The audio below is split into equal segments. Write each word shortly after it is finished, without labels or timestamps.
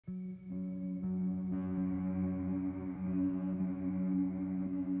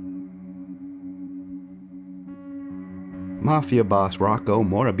Mafia boss Rocco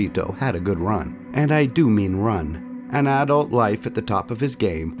Morabito had a good run, and I do mean run. An adult life at the top of his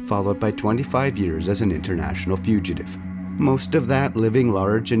game, followed by 25 years as an international fugitive. Most of that living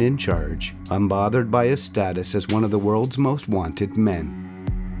large and in charge, unbothered by his status as one of the world's most wanted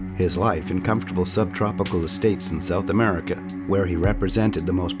men. His life in comfortable subtropical estates in South America, where he represented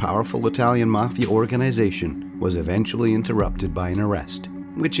the most powerful Italian mafia organization, was eventually interrupted by an arrest,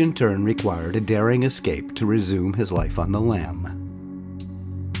 which in turn required a daring escape to resume his life on the lam.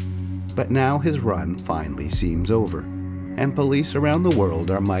 But now his run finally seems over, and police around the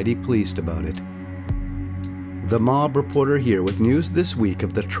world are mighty pleased about it. The Mob reporter here with news this week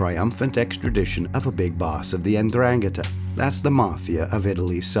of the triumphant extradition of a big boss of the Ndrangheta. That's the Mafia of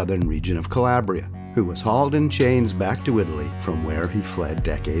Italy's southern region of Calabria, who was hauled in chains back to Italy from where he fled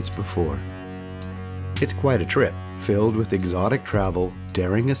decades before. It's quite a trip, filled with exotic travel,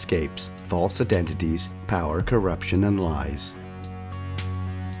 daring escapes, false identities, power, corruption, and lies.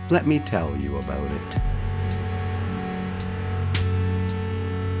 Let me tell you about it.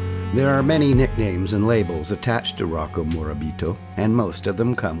 There are many nicknames and labels attached to Rocco Morabito, and most of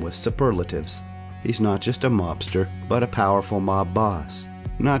them come with superlatives. He's not just a mobster, but a powerful mob boss.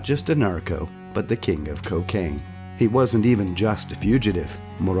 Not just a narco, but the king of cocaine. He wasn't even just a fugitive.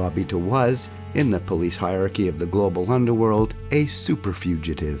 Morabito was, in the police hierarchy of the global underworld, a super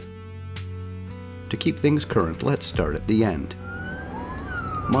fugitive. To keep things current, let's start at the end.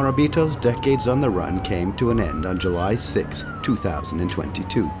 Morabito's decades on the run came to an end on July 6,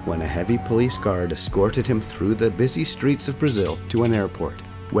 2022, when a heavy police guard escorted him through the busy streets of Brazil to an airport,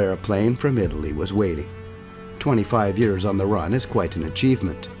 where a plane from Italy was waiting. 25 years on the run is quite an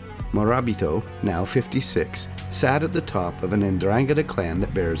achievement. Morabito, now 56, sat at the top of an Ndrangheta clan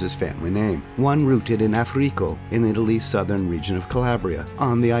that bears his family name, one rooted in Africo, in Italy's southern region of Calabria,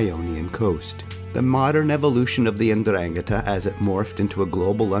 on the Ionian coast. The modern evolution of the Ndrangheta as it morphed into a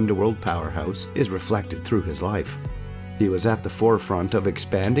global underworld powerhouse is reflected through his life. He was at the forefront of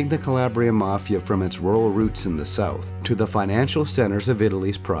expanding the Calabrian Mafia from its rural roots in the south to the financial centers of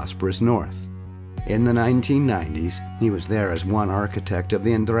Italy's prosperous north. In the 1990s, he was there as one architect of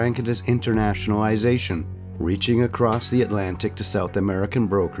the Ndrangheta's internationalization, reaching across the Atlantic to South American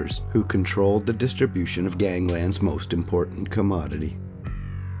brokers who controlled the distribution of gangland's most important commodity.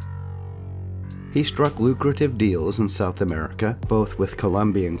 He struck lucrative deals in South America, both with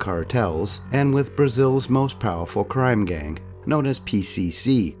Colombian cartels and with Brazil's most powerful crime gang, known as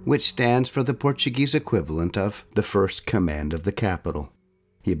PCC, which stands for the Portuguese equivalent of the First Command of the Capital.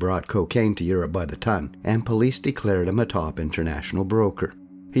 He brought cocaine to Europe by the ton, and police declared him a top international broker.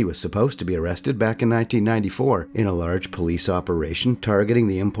 He was supposed to be arrested back in 1994 in a large police operation targeting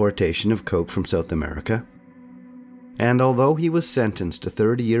the importation of coke from South America. And although he was sentenced to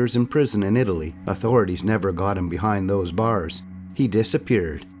 30 years in prison in Italy, authorities never got him behind those bars. He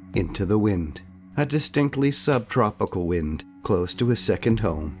disappeared into the wind, a distinctly subtropical wind close to his second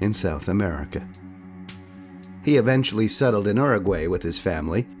home in South America. He eventually settled in Uruguay with his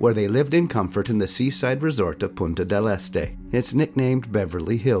family, where they lived in comfort in the seaside resort of Punta del Este. It's nicknamed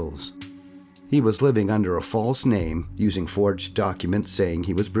Beverly Hills. He was living under a false name, using forged documents saying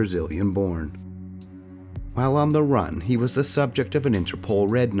he was Brazilian-born. While on the run, he was the subject of an Interpol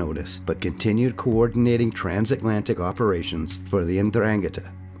Red Notice, but continued coordinating transatlantic operations for the Ndrangheta,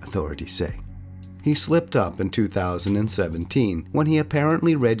 authorities say. He slipped up in 2017 when he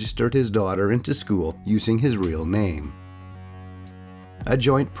apparently registered his daughter into school using his real name. A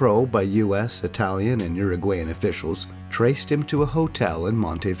joint probe by US, Italian, and Uruguayan officials traced him to a hotel in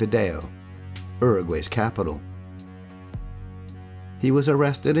Montevideo, Uruguay's capital. He was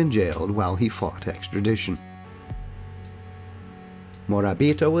arrested and jailed while he fought extradition.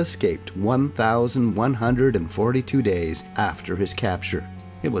 Morabito escaped 1,142 days after his capture.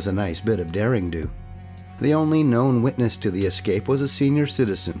 It was a nice bit of daring-do. The only known witness to the escape was a senior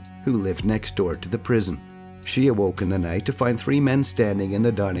citizen who lived next door to the prison. She awoke in the night to find 3 men standing in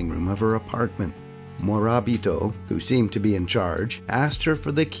the dining room of her apartment. Morabito, who seemed to be in charge, asked her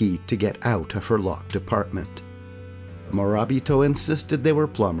for the key to get out of her locked apartment. Morabito insisted they were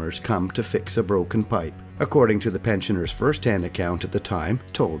plumbers come to fix a broken pipe, according to the pensioner's first-hand account at the time,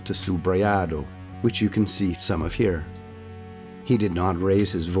 told to Subrayado, which you can see some of here. He did not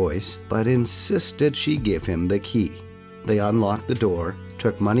raise his voice, but insisted she give him the key. They unlocked the door,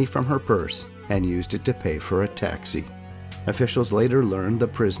 took money from her purse, and used it to pay for a taxi. Officials later learned the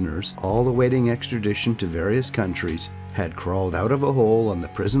prisoners, all awaiting extradition to various countries, had crawled out of a hole on the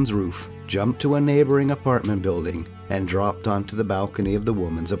prison's roof, jumped to a neighboring apartment building, and dropped onto the balcony of the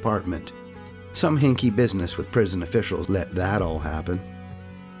woman's apartment. Some hinky business with prison officials let that all happen.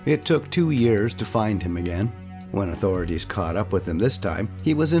 It took 2 years to find him again. When authorities caught up with him this time,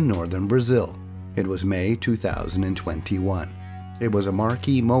 he was in northern Brazil. It was May 2021. It was a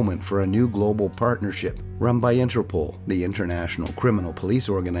marquee moment for a new global partnership run by Interpol, the International Criminal Police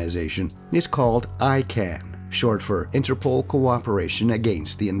Organization. It's called ICANN, short for Interpol Cooperation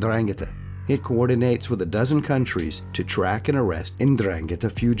Against the Ndrangheta. It coordinates with a dozen countries to track and arrest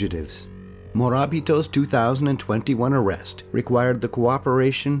Ndrangheta fugitives. Morabito's 2021 arrest required the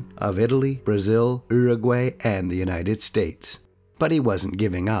cooperation of Italy, Brazil, Uruguay, and the United States. But he wasn't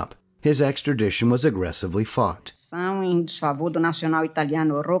giving up. His extradition was aggressively fought. Em desfavor do nacional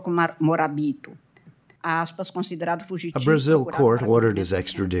italiano Rocco Morabito. A Brazil court ordered his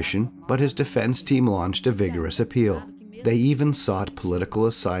extradition, but his defense team launched a vigorous appeal. They even sought political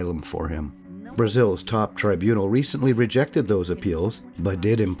asylum for him. Brazil's top tribunal recently rejected those appeals, but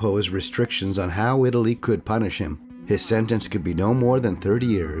did impose restrictions on how Italy could punish him. His sentence could be no more than 30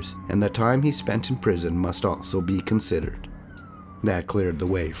 years, and the time he spent in prison must also be considered. That cleared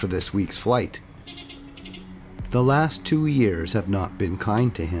the way for this week's flight. The last 2 years have not been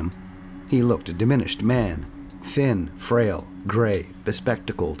kind to him. He looked a diminished man, thin, frail, gray,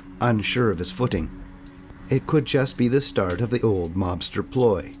 bespectacled, unsure of his footing. It could just be the start of the old mobster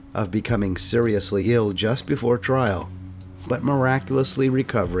ploy of becoming seriously ill just before trial, but miraculously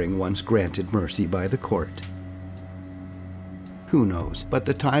recovering once granted mercy by the court. Who knows, but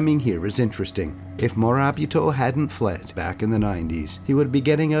the timing here is interesting. If Morabito hadn't fled back in the 90s, he would be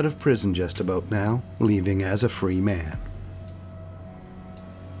getting out of prison just about now, leaving as a free man.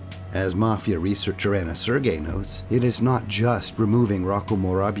 As Mafia researcher Anna Sergey notes, it is not just removing Rocco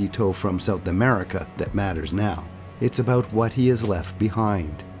Morabito from South America that matters now. It's about what he has left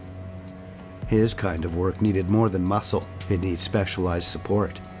behind. His kind of work needed more than muscle. It needs specialized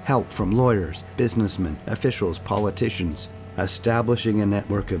support, help from lawyers, businessmen, officials, politicians. Establishing a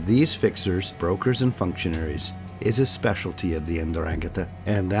network of these fixers, brokers, and functionaries is a specialty of the Ndrangheta,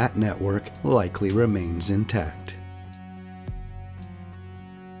 and that network likely remains intact.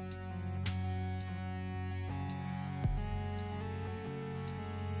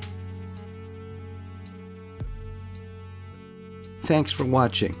 Thanks for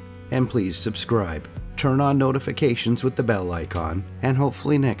watching, and please subscribe. Turn on notifications with the bell icon, and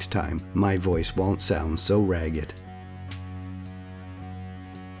hopefully next time my voice won't sound so ragged.